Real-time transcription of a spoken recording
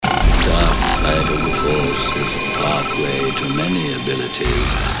force is a pathway to many abilities.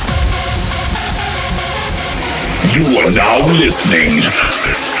 You are now listening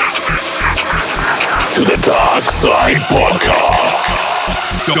to the Darkside podcast.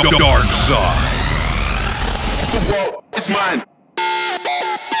 Darkside. The world is mine.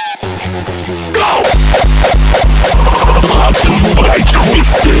 Go! Brought to you by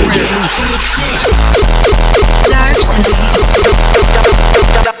Twisted.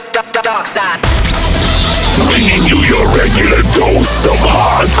 Darkside. Bringing you your regular dose of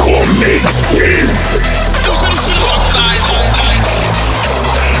hardcore mixes.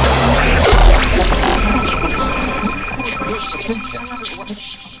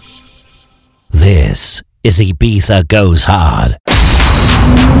 This is Ibiza Goes Hard.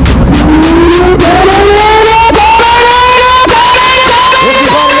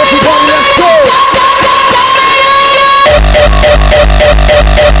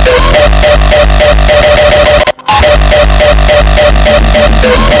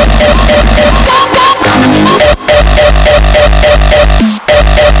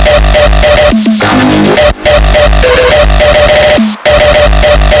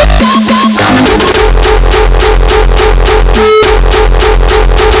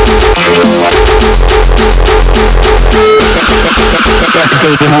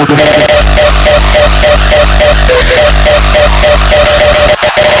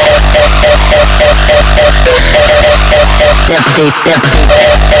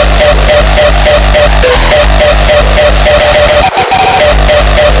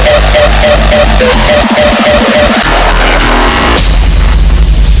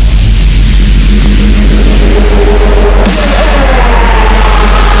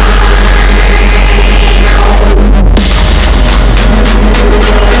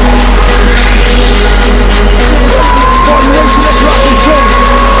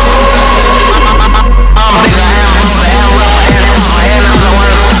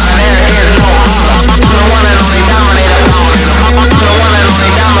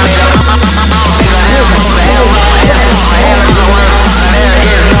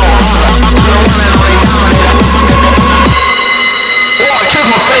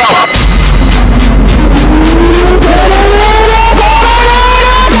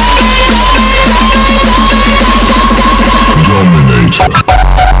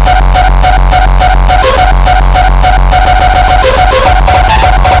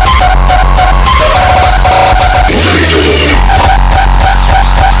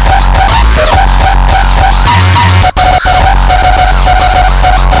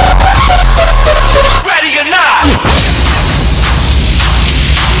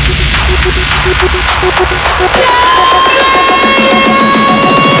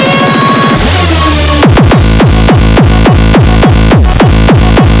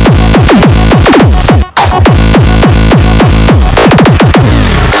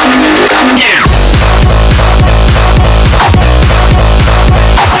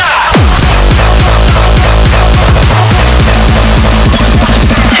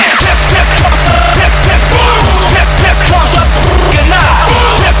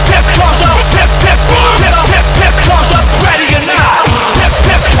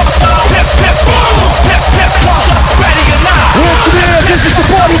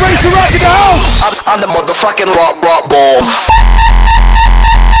 I'm the motherfucking rock ball.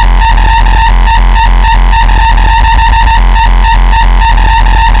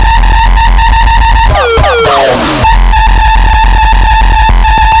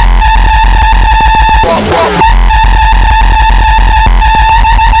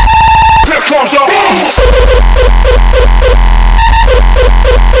 Here comes up.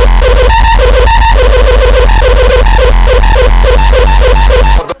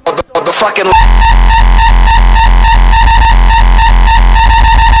 Motherfucking.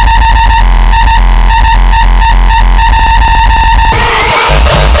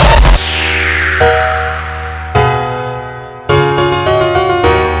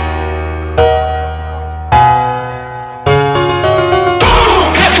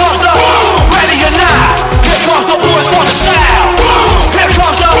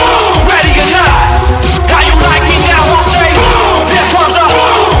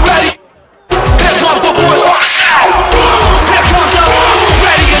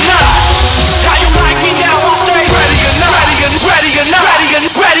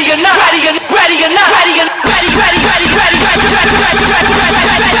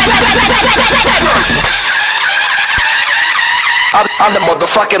 I'm the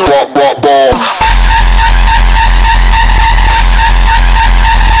motherfucking rock ball. Rock ball.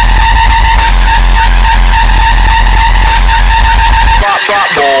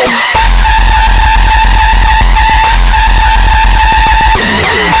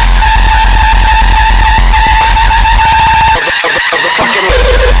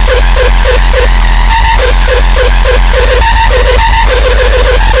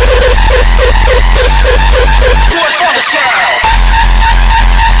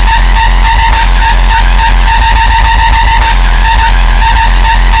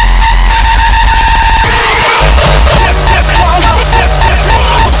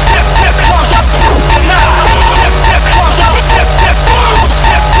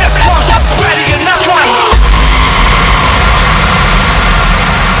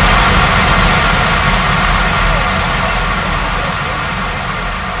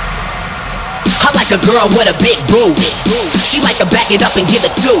 like a girl with a big booty. She like to back it up and give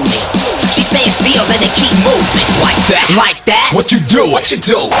it to me. She staying still and then keep moving. Like that, like that. What you do? What you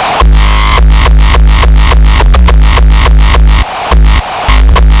do?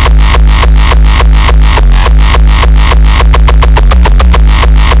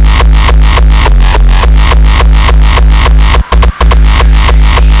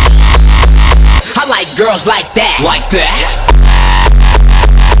 I like girls like that. Like that.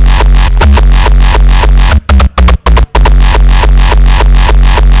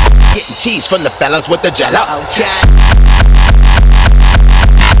 Getting cheese from the fellas with the jello. Okay.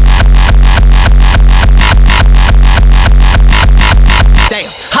 Damn.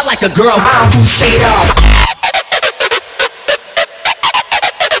 I like a girl.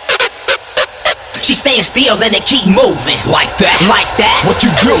 She staying still and then keep moving. Like that. Like that. What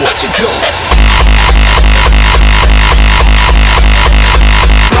you do? What you do?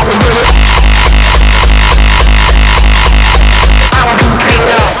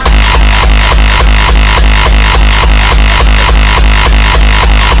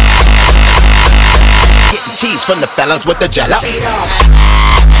 Getting cheese from the fellas with the jello.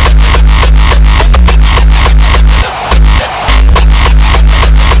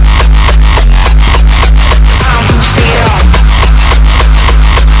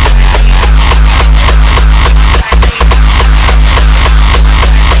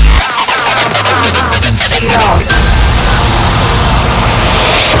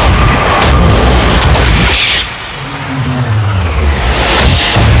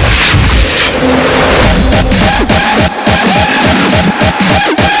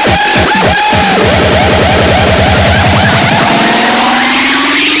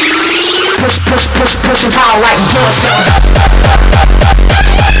 Pushing power like Darkside.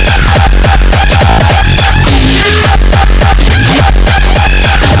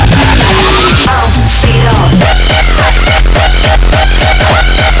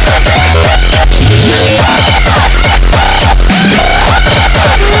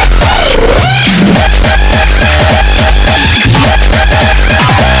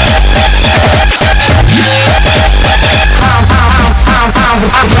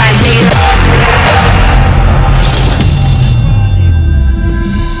 I'm right here.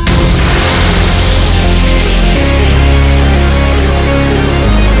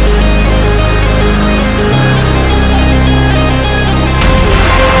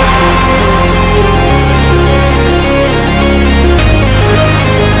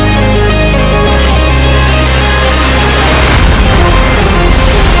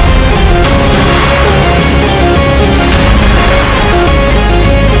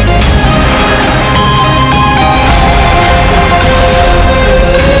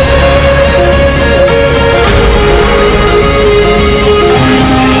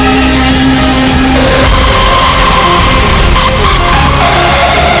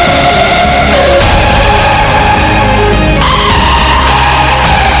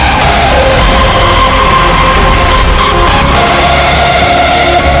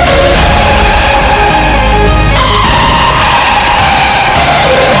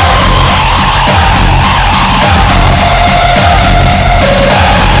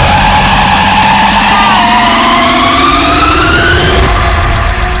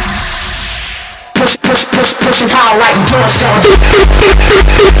 Pushing power like Darkside.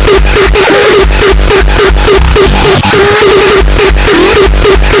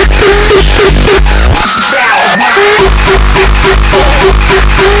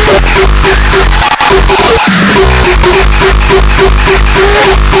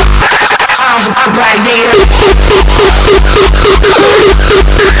 I'm right here.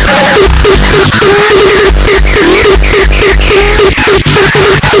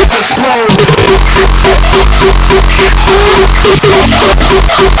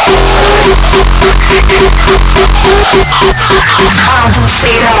 I'll do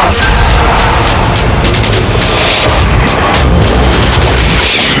straight up.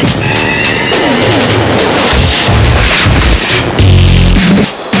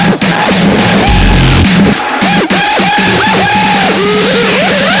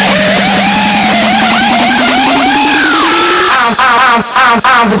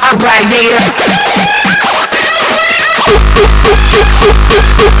 I'm right here.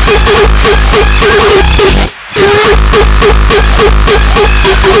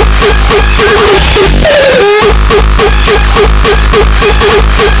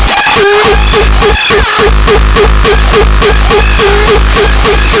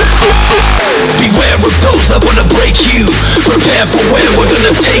 Beware of those that wanna break you. Prepare for where we're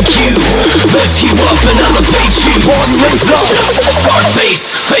gonna take you. Lift you up and elevate you. Scarface,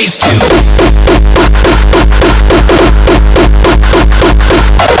 phase 2.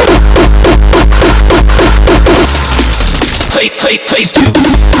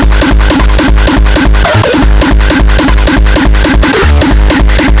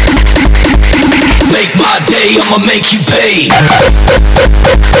 day, I'ma make you pay.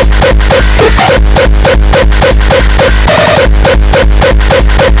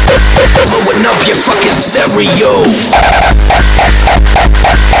 Blowing up your fucking stereo.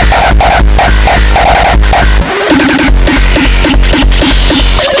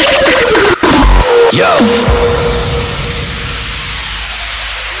 Yo.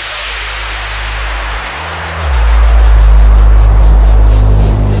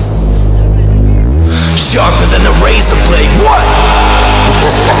 Sharper than a razor blade. What?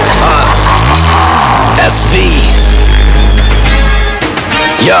 SV.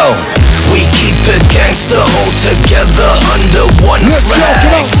 Yo, we keep it gangsta, all together under one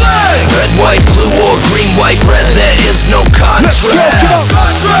flag. Red, white, blue, or green, white, red, there is no contrast.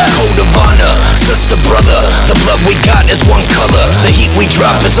 Code of honor, sister, brother, the blood we got is one color. The heat we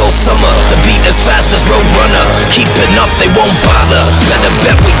drop is all summer. The beat as fast as Roadrunner. Keeping up, they won't bother. Better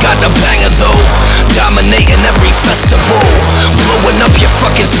bet we got a banger though. Dominating every festival. Blowing up your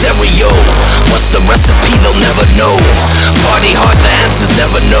fucking stereo. What's the recipe? They'll never know. Party hard, the answers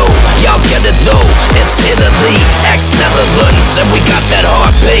never know. Y'all get it though. It's Italy, ex-Netherlands, and we got that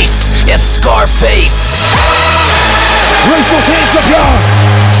hard bass. It's Scarface. Raise those hands up, y'all.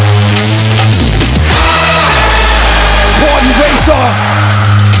 PARTYRAISER.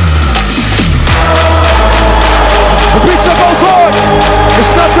 The pizza goes hard.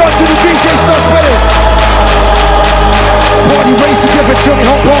 It's not done till the DJ starts spinning. PARTYRAISER, give it to me,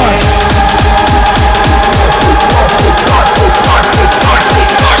 hold on.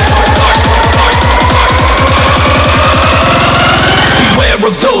 Beware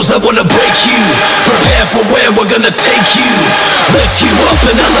of those that wanna break you. Prepare for where we're gonna take you. Lift you up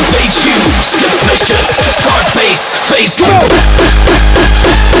and elevate you. Suspicious, Scarface, face two.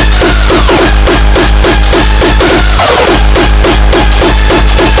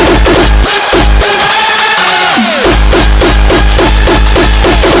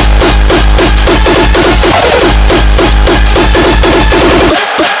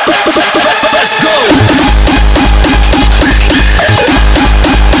 Let's go.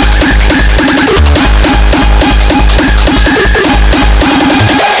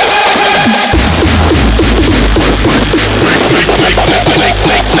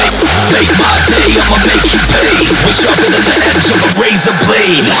 I'ma make you pay. We're sharper than the edge of a razor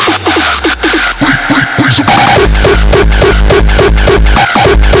blade. Razor blade.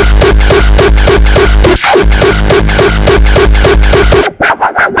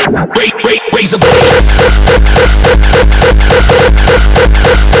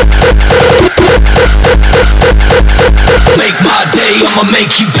 Make my day, I'ma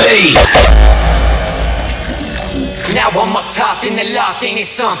make you pay. Now I'm up top in the loft, ain't it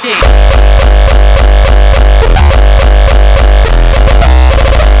something?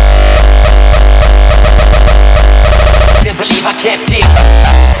 Can't believe I kept it.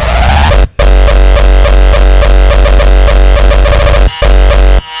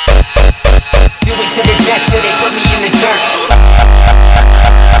 Do it to the death till they put me in the dirt.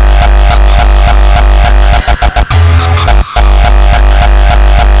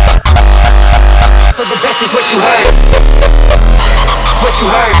 So the best is what you heard. It's what you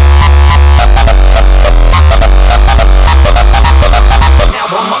heard. Now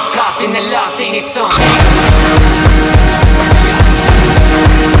I'm up top in the loft, ain't it something?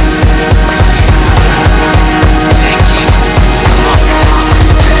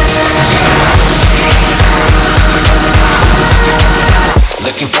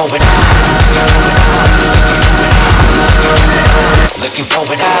 Looking forward, looking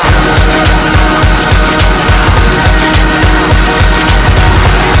forward.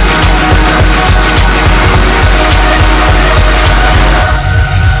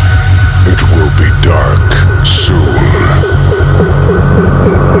 It will be dark soon.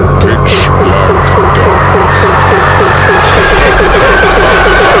 Pitch black dark.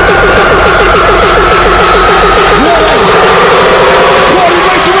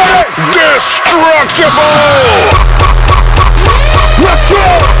 Destructible! Let's go!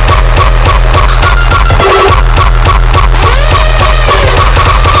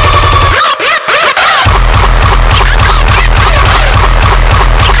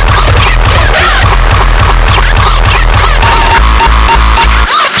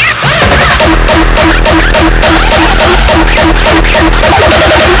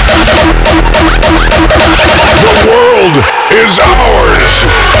 The world is ours!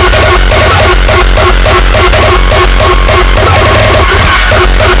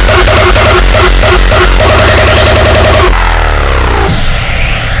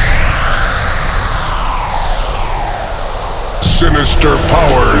 Sinister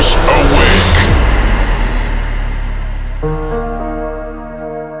powers awake.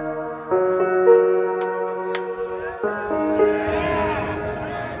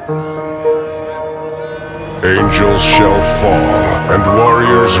 angels shall fall and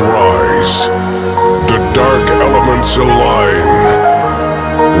warriors rise. The dark elements align.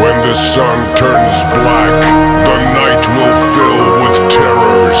 When the sun turns black, the night will fill with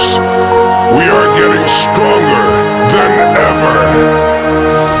terrors. We are getting stronger than ever.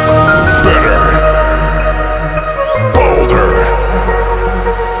 Better. Bolder.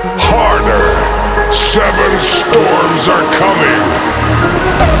 Harder. 7 storms are coming.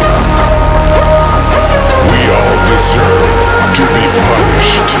 We all deserve to be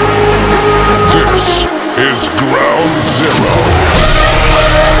punished. This is Ground Zero.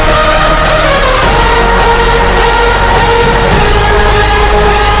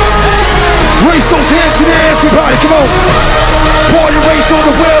 Raise those hands in the air, everybody, come on. Party race on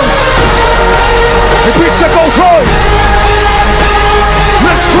the wheels. Ibiza goes hard.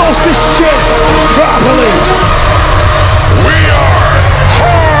 Let's close this shit properly. We are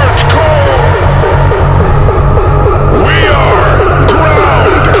hardcore. We are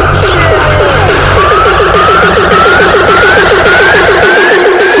Ground Zero.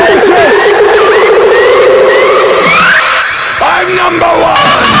 Soldiers. I'm number 1.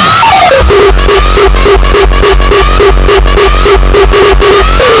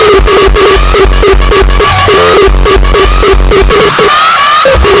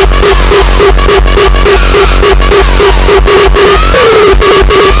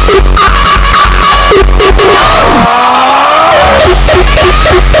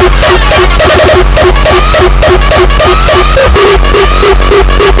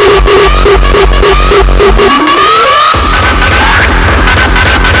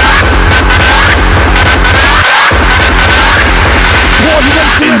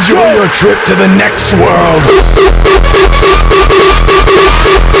 Enjoy your trip to the next world.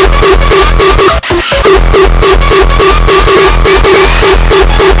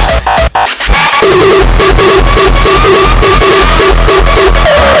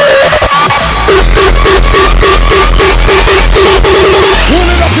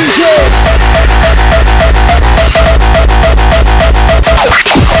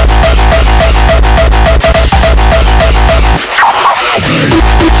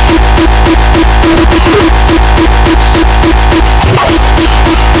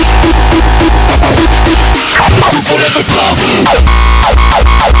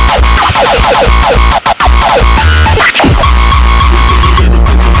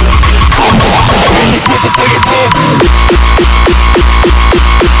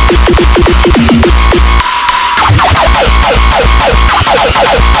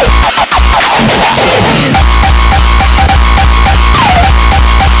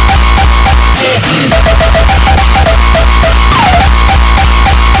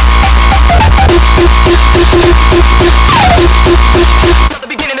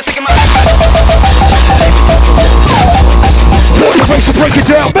 Break it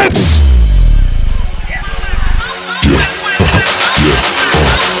down, mix!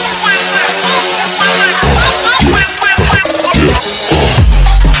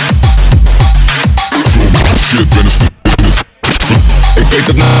 Ik weet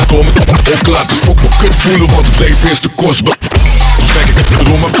dat na komen ook laten fok me kut voelen, want het leven is te kostbaar. Dus kijk ik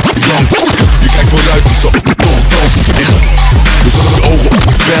door mijn plank. Je kijkt vooruit, dus op toch een kans te liggen. Dus als de ogen op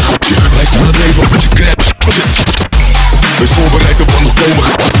het weg, luister naar het leven op je crash. Wees voorbereid op wat nog komen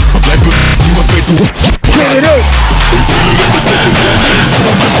gaat. Maar blijf bewust, niemand weet hoe het gaat. Get it up!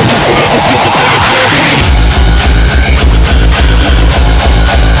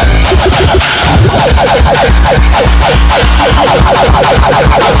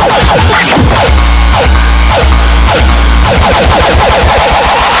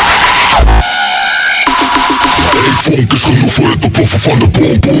 Vonk is genoeg voor het oploffen van de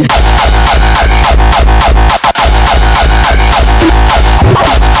bomboom.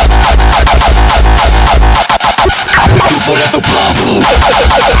 Vooruit de bomboom.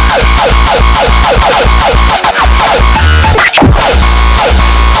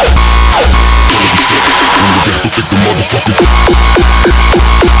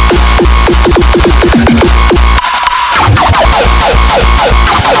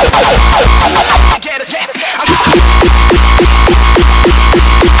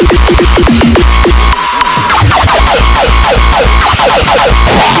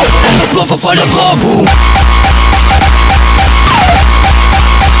 Ploffen van de bamboe.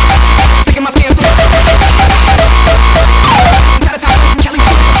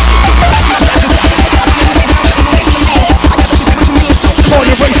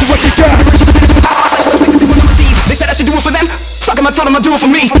 They said I should do it for them. Fuck 'em, I told 'em I'd do it for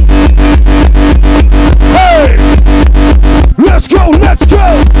me. Hey! Let's go, let's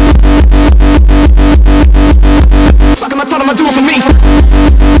go!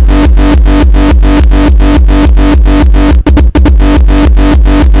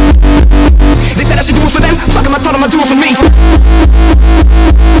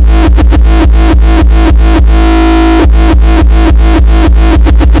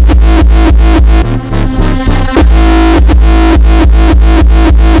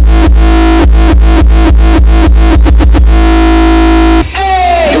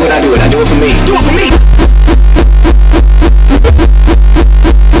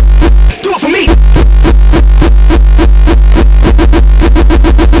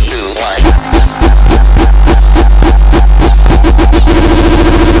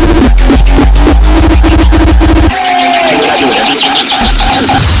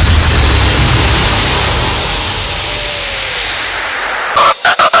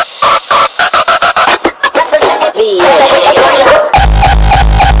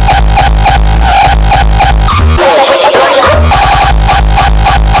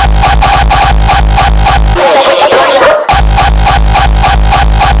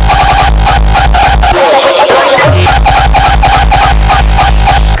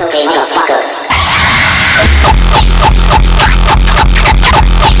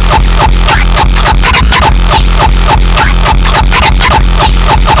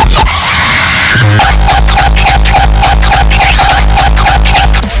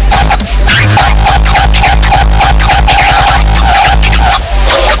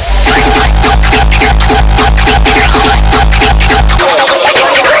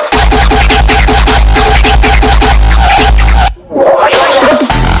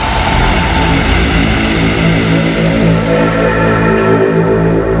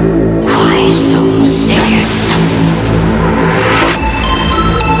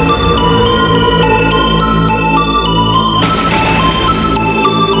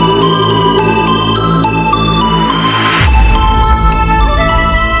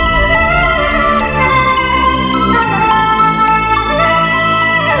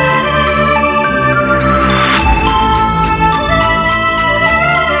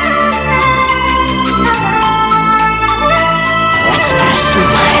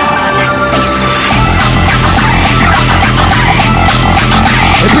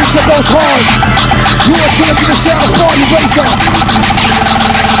 Ibiza goes hard. You are chilling to the sound of PARTYRAISER.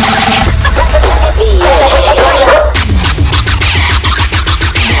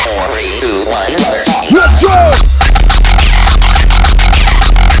 Let's go!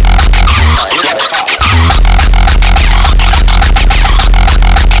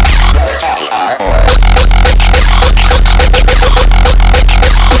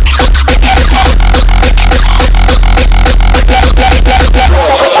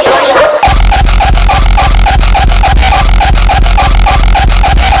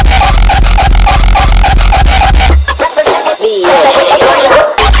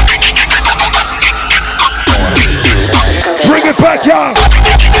 Bring it back, y'all.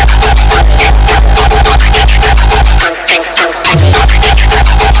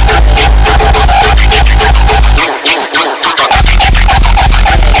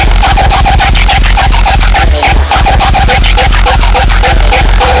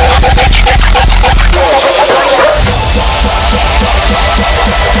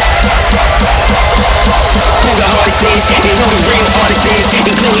 There's only real artists,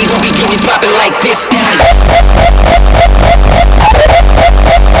 and clearly won't be getting poppin' like this.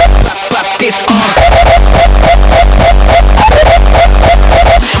 Pop this on.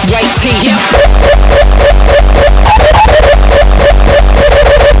 White tee, yeah.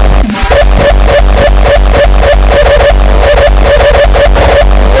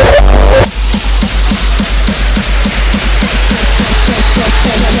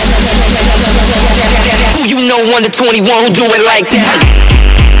 Who you know under 21 who do it like that?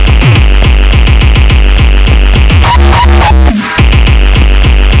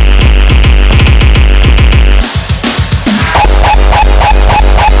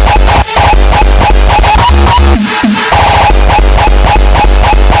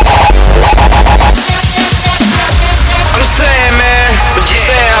 I'm saying, man, what you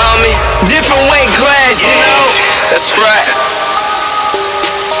saying, homie? Different weight class, you know? That's right.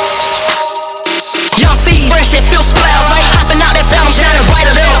 Y'all see fresh and feel splash. Like hopping out that fountain, shining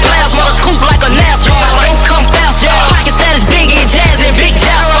brighter than a plasma. A coupe like a NASCAR. Don't come fast, y'all. Pockets that is big and jazz and big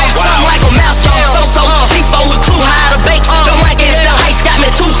jazz. Something like a master. So cheapo with too high to bake. Don't like it, the ice got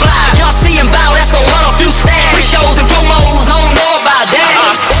me too fly. Y'all see him bow, that's gon' run a few stands. Pre-shows and promos, I don't know about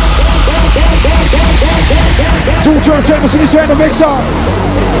that. Two turntables in his hand to mix up.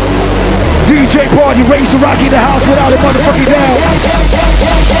 DJ PARTYRAISER rocking the house without a motherfucking down.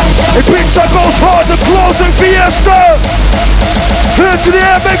 Ibiza goes hard, the closing fiesta. Hands in the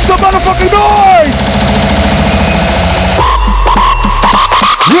air, make some motherfucking noise.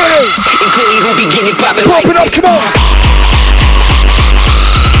 Ready? Including who be getting poppin' Pump like it up, this. come on.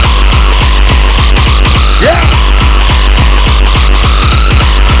 Yeah.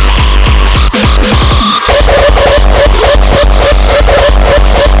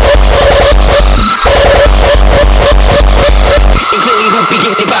 Including who be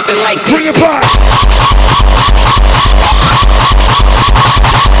getting poppin' like this. Bring it back.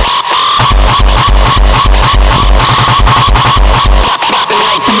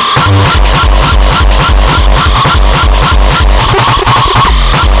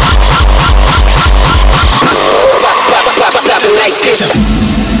 Poppin' like this.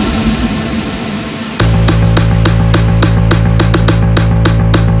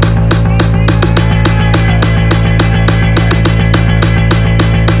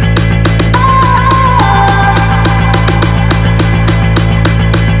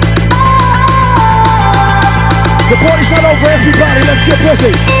 The party's not over, everybody. Let's get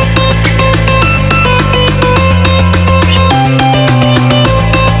busy.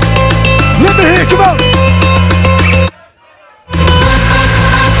 Let me hear, come on.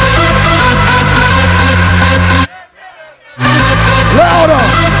 Louder.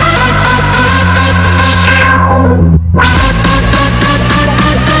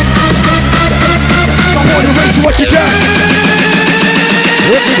 PARTYRAISER, what you got?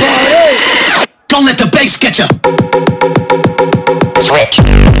 Everybody. Don't let the bass get ya. Switch.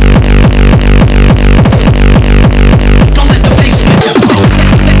 Don't let the bass get ya.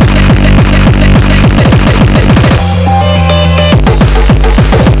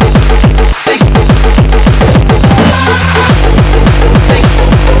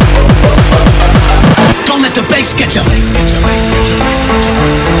 Don't let the bass get ya.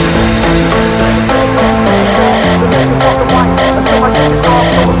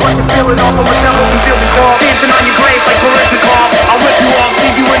 Dancing on your grave like Parishnikov. I'll rip you off,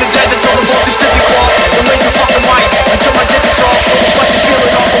 leave you in the desert, till the boat is strictly call. Then wait your fucking mic until my dick is off. What you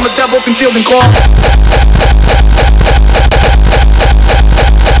feeling off from a devil concealed and call.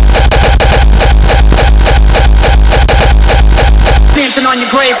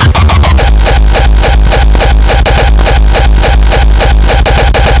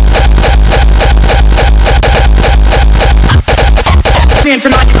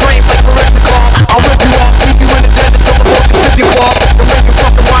 Dancing on your grave like Baryshnikov. I'll rip you off, leave you in the desert till the vultures strip your cloth. Then make you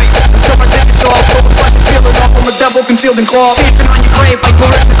fucking white until my dick is off. Till the flesh is peeling off from a devil concealed in cloth. Dancing on your grave like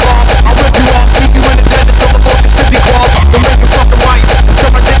Baryshnikov. I'll rip you off, leave you in the desert till the vultures strip your cloth. Then make you fucking white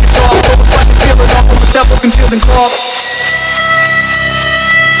until my dick is off. Till the flesh is peeling off from a devil concealed in cloth.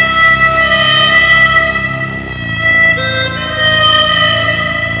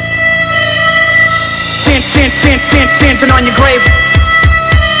 Dancing on your grave.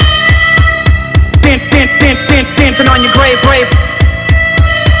 Dancing on your grave, grave.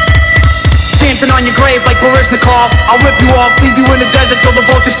 Dancing on your grave like Baryshnikov. I'll rip you off, leave you in the desert till the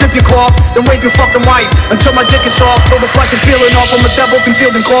vultures strip your cloth. Then wave you fucking white until my dick is soft. Till the flesh is peeling off from a devil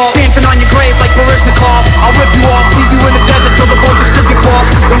concealed in cloth. Dancing on your grave like Baryshnikov. I'll rip you off, leave you in the desert till the vultures strip your cloth.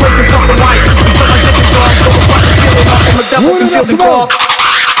 Then wave you fucking white until my dick is soft. Till the flesh is peeling off from a devil concealed in cloth.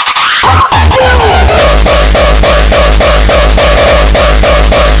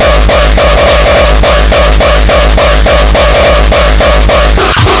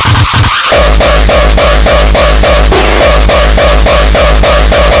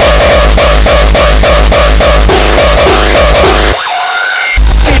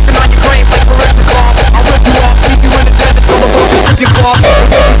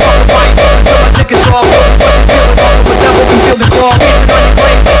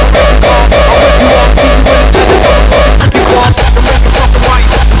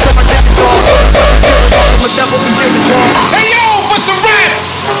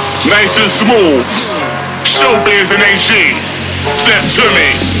 Nice and smooth, showbiz and AG. Step to me,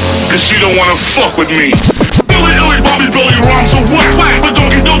 cause she don't wanna fuck with me. Illy, illy, Bobby, Billy rhymes are whack, but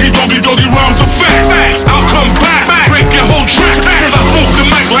doggy, doggy, doggy, doggy rhymes are fat. I'll come back, break your whole track, cause I smoke the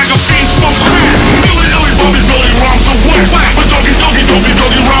mic like a fiend smoke crack. Illy, illy, Bobby, Billy rhymes are whack, but doggy, doggy, doggy,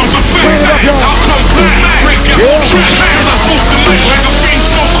 doggy rhymes are fat. I'll come back, break your whole track, cause I smoke the mic like a fiend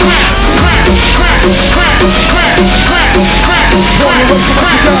smoke crack.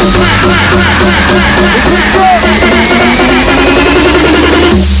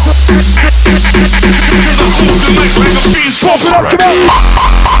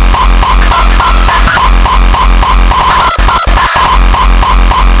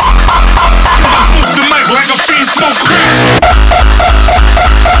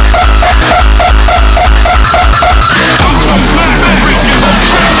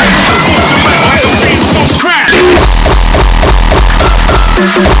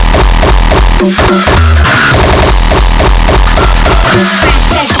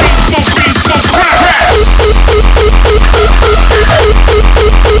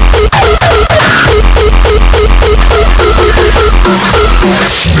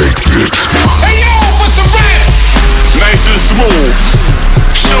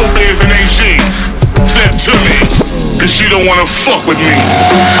 She don't wanna fuck with me.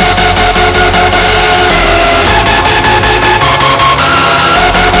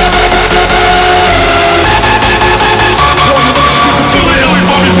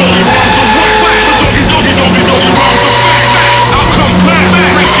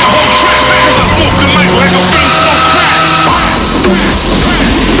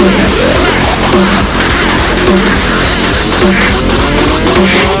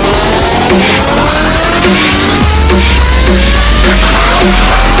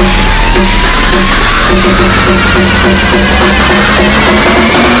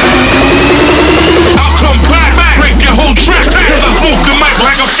 I'll come back, break your whole track, cause I smoke the mic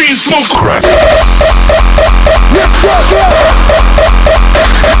like a fiend smoke crack. Let's go, go!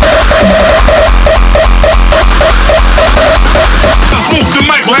 I smoke the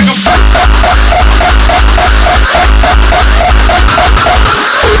mic like a fiend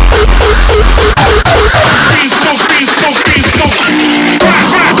smoke, fiend smoke, fiend smoke.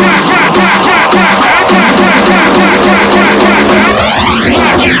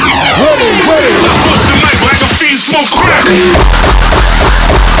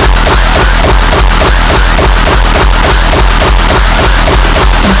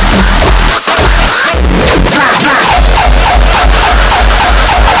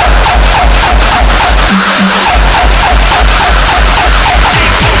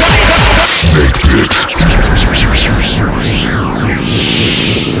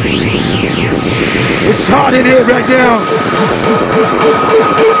 It's hot in here right now.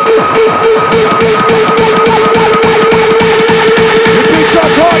 The beats are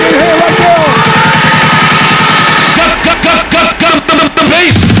hot in here right now.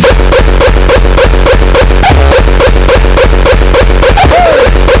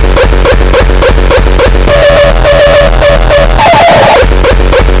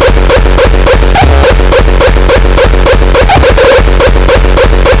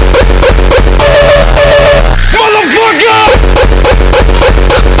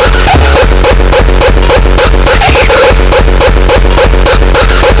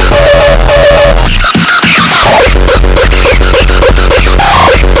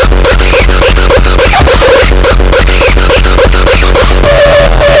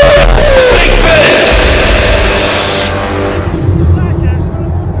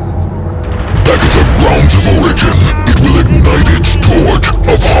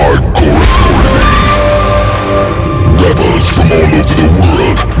 the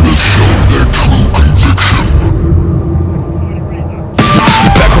world will show their true conviction.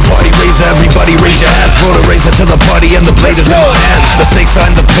 Back with PARTYRAISER, everybody raise your hands. PARTYRAISER to the party and the blade is in my hands. The snakes are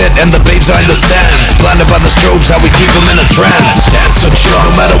in the pit and the babes are in the stands. Blinded by the strobes, how we keep them in a trance. Dance or chill,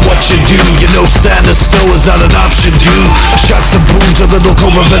 no matter what you do. You know standing still is not an option, dude. Shots of booze, a little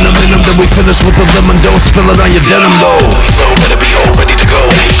cobra venom in them. Then we finish with the lemon, don't spill it on your denim though. Flow, better be all ready to go.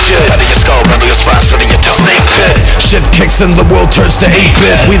 Hey shit, out of your skull, out of your spine, split in your toe. Snake pit, shit kicks and the world turns to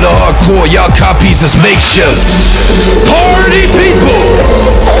 8-bit. We the hardcore, y'all copies is makeshift. Party people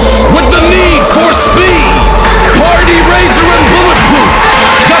with the need for speed. PARTYRAISER and bulletproof.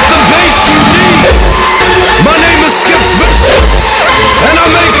 Got the bass you need. My name is Skips Vicious, and I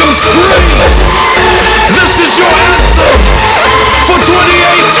make them scream. This is your anthem for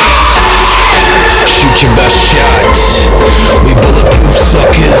 2018. Shoot your best shots. We bulletproof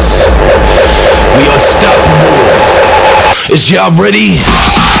suckers. We unstoppable. Is y'all ready?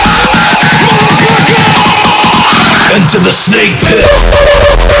 Into the snake pit.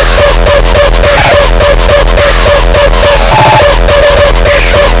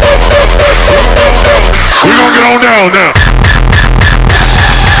 We gonna get on down now.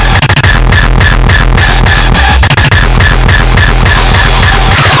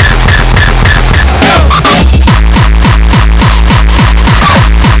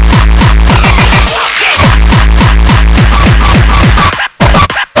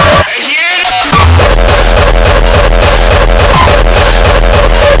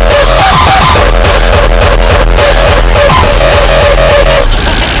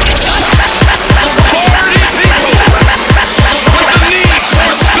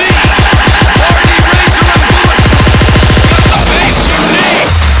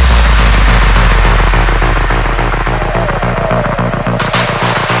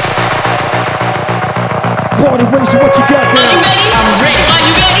 PARTYRAISER, what you got there? I'm ready. Are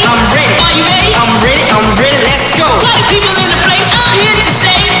you ready? I'm ready. Are you ready? I'm ready. I'm ready. Let's go. Party people in the place. I'm here to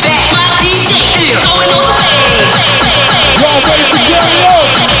stay. That my DJ is going all the way. Y'all ready to get it up?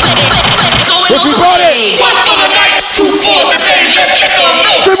 Going all the way. One for the night, two for the day. Let them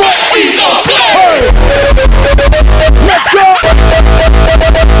know Say what? we don't play. Hey. Let's go.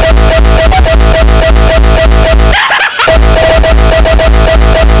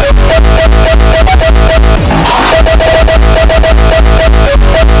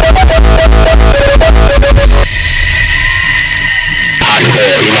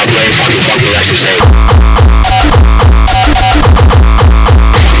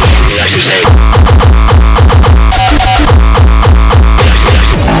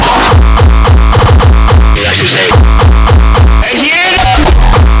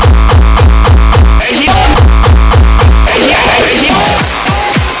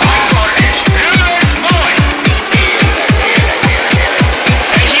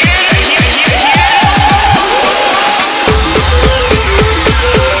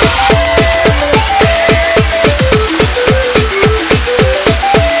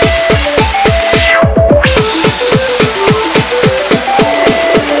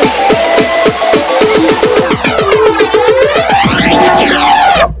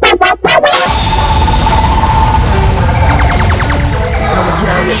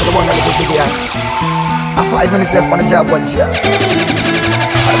 I'm 5 minutes left on the job, but yeah. The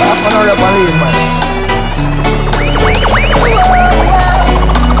last one hurry up and leave, man.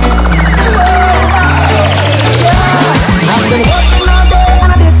 I've been working all day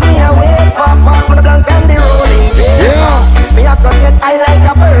and this me away for pass me the blunt and the rolling paper. Me have to get high like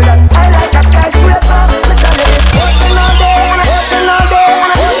a bird and high like a skyscraper. Me tell you this, working all day and working all day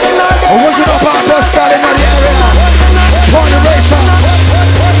and working all day. I wasn't about best style in the area. PARTYRAISER.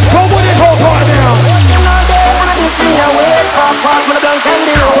 Come with it, go party now. Working all day and this me away for pass me the blunt and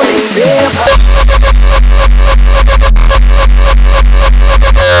the rolling paper.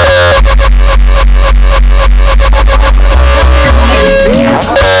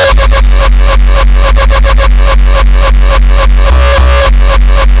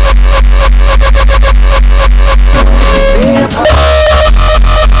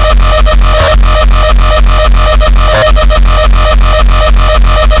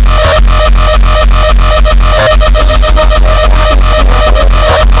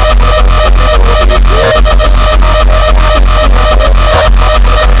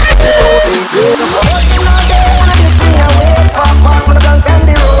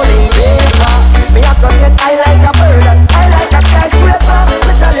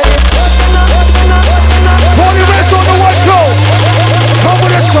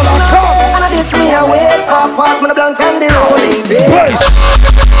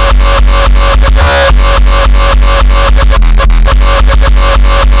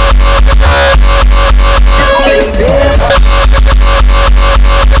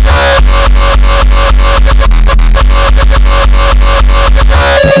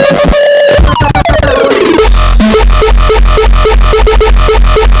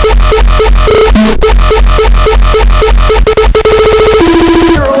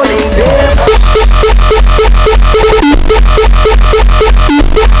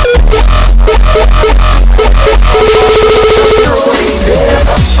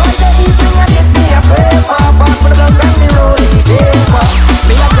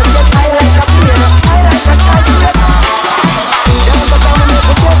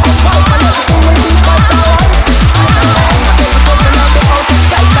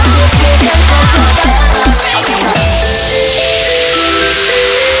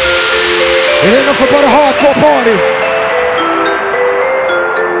 It ain't nothing but a hardcore party.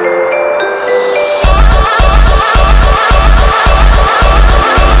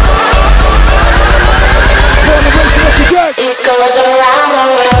 It goes around the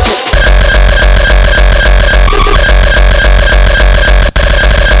world.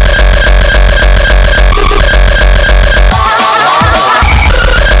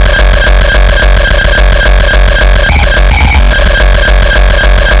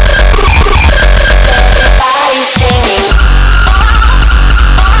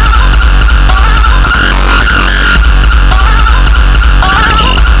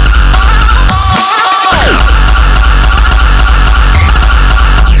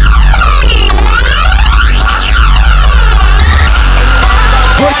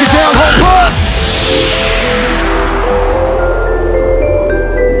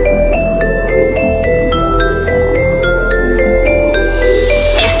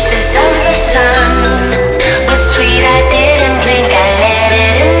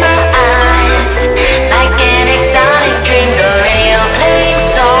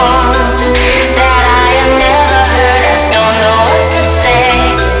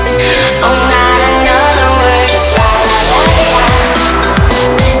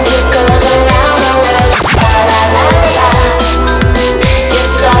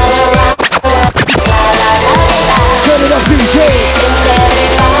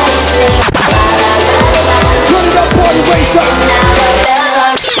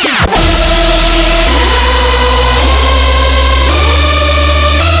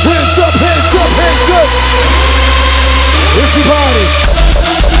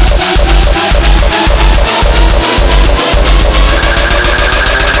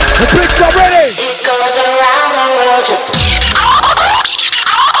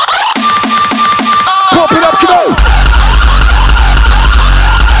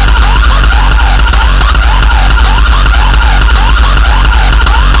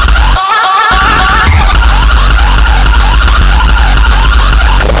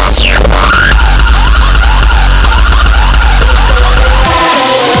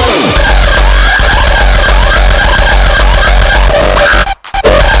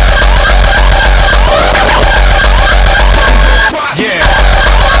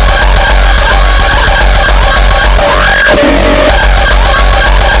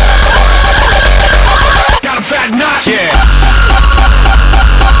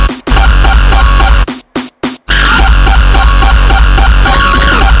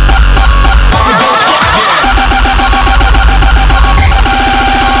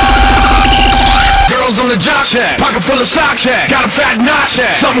 Pocket full of sock check, got a fat notch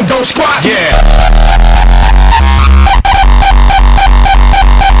check. Something don't squat, yeah.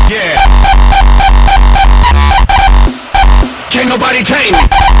 Yeah. Can't nobody tame me.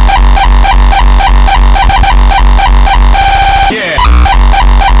 Yeah.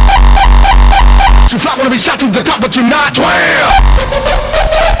 You thought wanna be shot through the top, but you're not.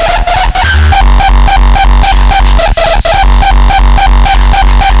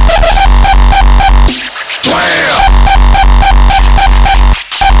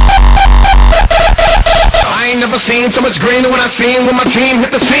 I ain't never seen so much green when I seen when my team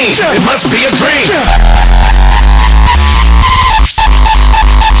hit the scene. It must be a dream.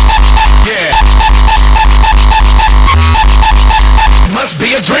 Yeah. It must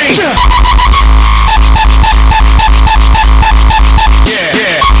be a dream. Yeah,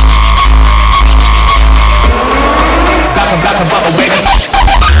 yeah. Bubble, baby.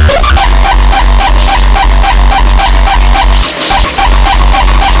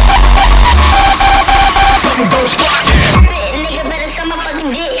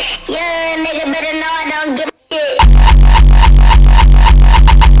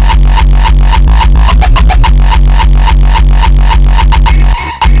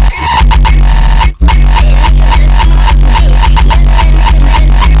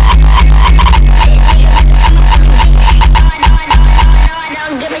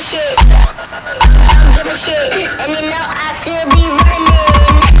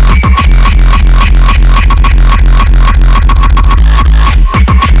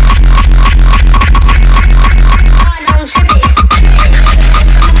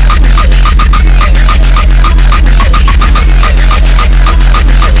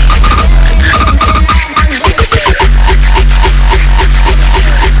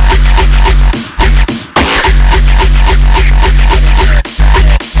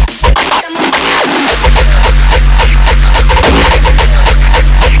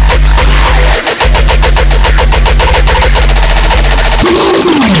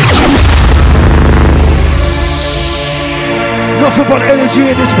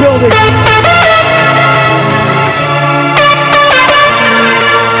 energy in this building.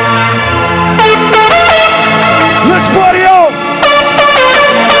 Let's party on.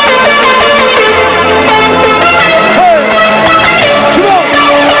 Hey, come on.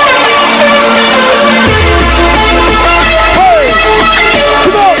 Hey,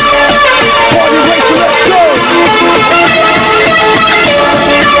 come on. Party racer, let's go.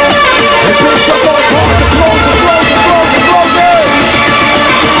 Let's make some noise. Close it.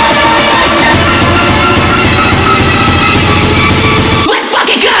 Let's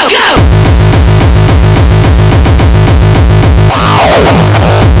fucking go!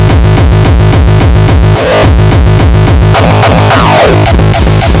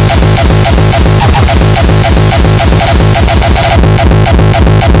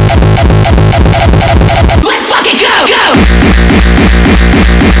 Let's fucking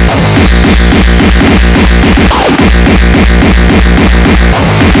go!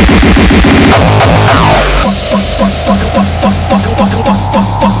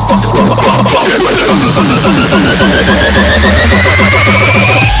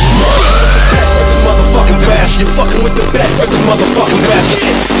 Motherfucking best, you're fucking with the best. It's a motherfucking best.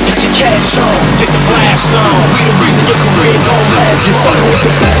 Get your cash on, get your blast on. We the reason your career gon' last. You're fucking with the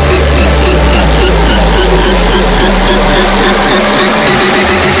best.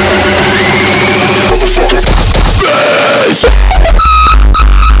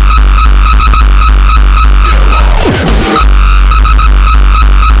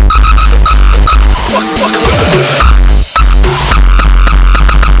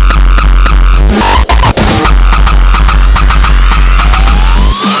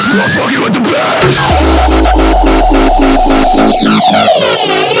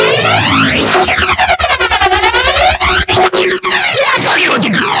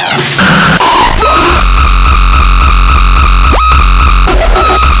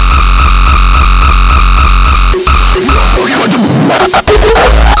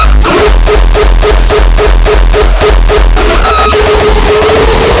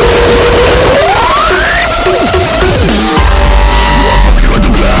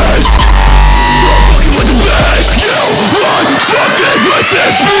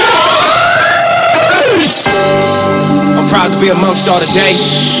 Be amongst all today.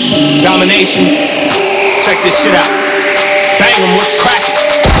 Domination. Check this shit out. Bang 'em, what's cracking?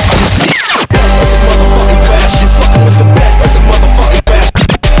 It's a motherfucking best. You're fucking with the best. It's a motherfucking best.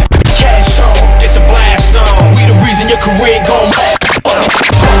 Cash on, Get your blast on. we the reason your career gon' last. It's a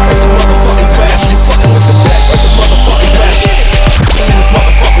motherfucking best. You're fucking with the best. It's a motherfucking best. In this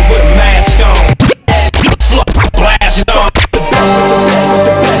motherfucker with a mask on. Blast on.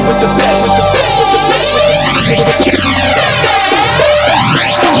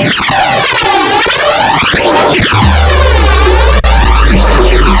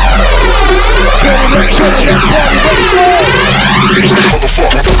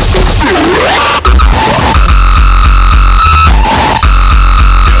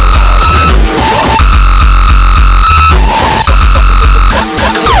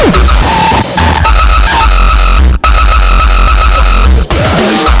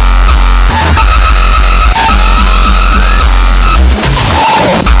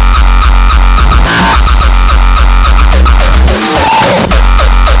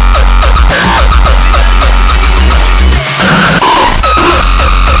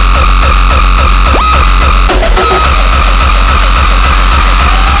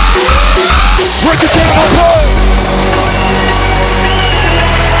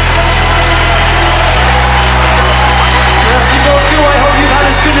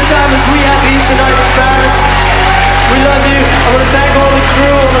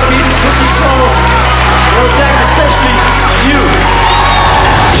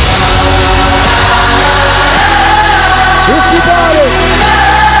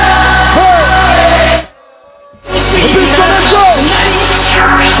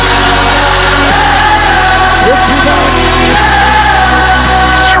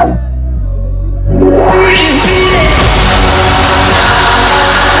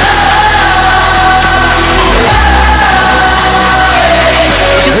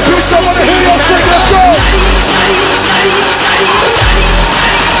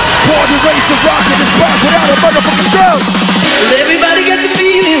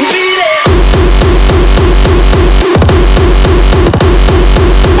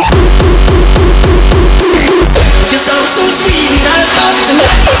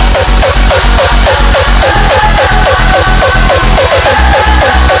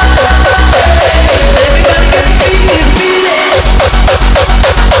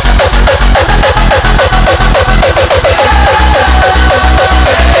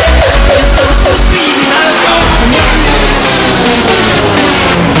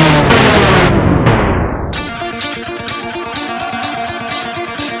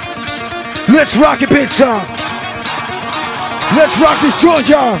 Let's rock it, pizza. Let's rock this joint,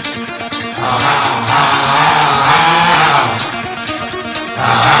 y'all.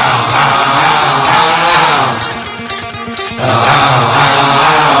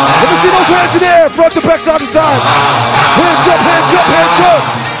 Let me see those hands in the air, front to back, side to side. Hands up, hands up, hands up.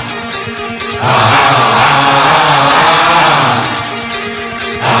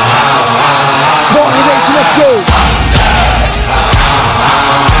 Party Racer, let's go.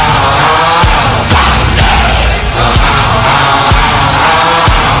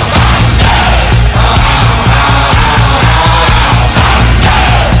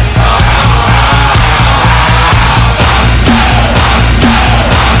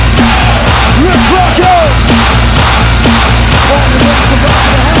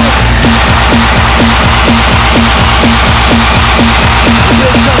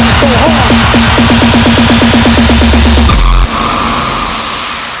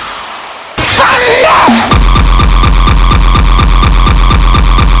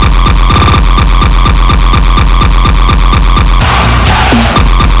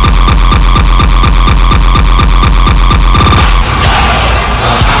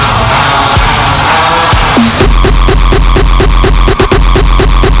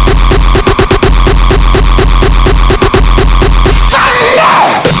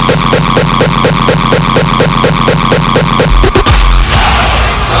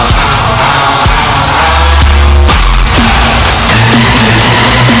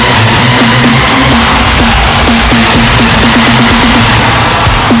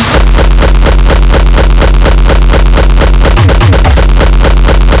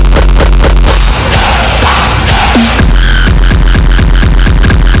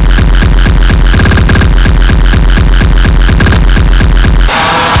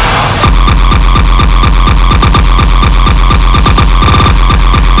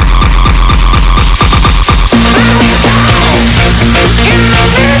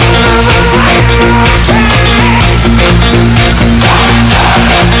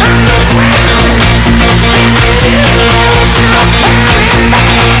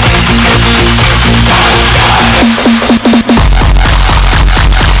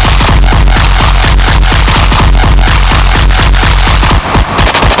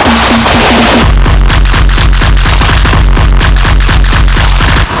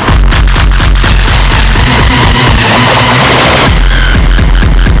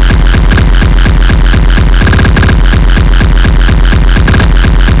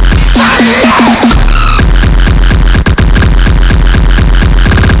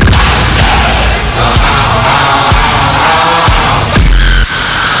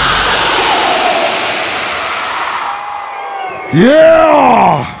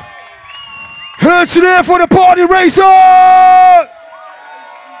 Yeah! Hands in the air for the Party Racer!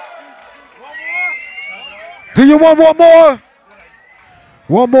 Do you want one more?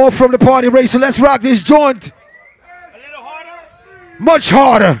 One more from the Party Racer. Let's rock this joint. A little harder? Much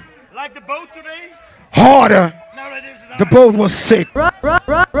harder. Like the boat today? Harder. No, that is not. The boat was sick. Rock, rock,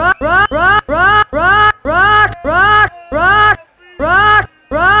 rock, rock, rock, rock, rock, rock, rock, rock, rock, rock,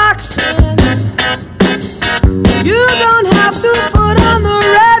 Roxanne. You don't have to put on the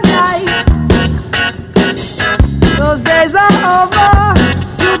red light. Those days are over.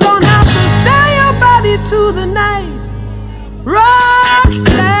 You don't have to sell your body to the night.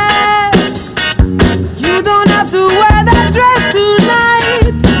 Roxanne, you don't have to wear that dress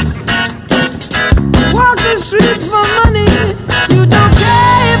tonight. Walk the streets for money. You don't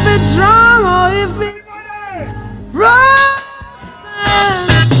care if it's wrong or if it's right. Roxanne,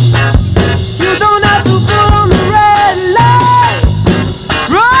 you don't have to put on the red light.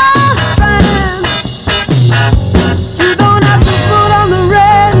 Roxanne, you don't have to put on the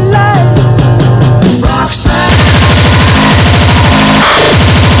red light. Roxanne,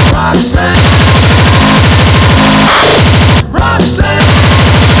 Roxanne, Roxanne,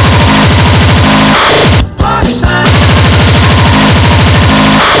 Roxanne,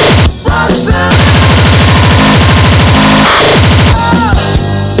 Roxanne.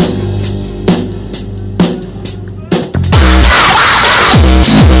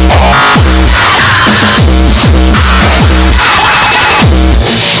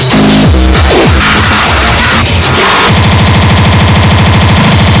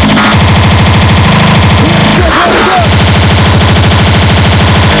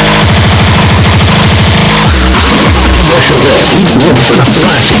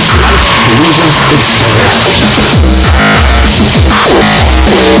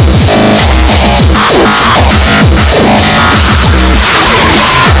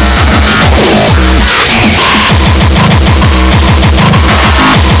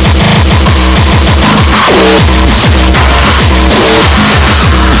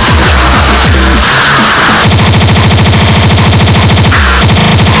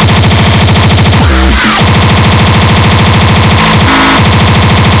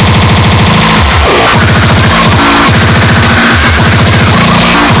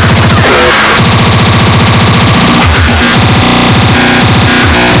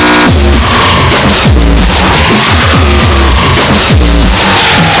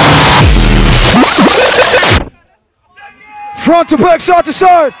 Front to back, side to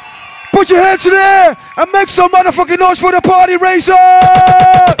side. Put your hands in the air and make some motherfucking noise for the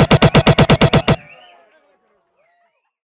Partyraiser.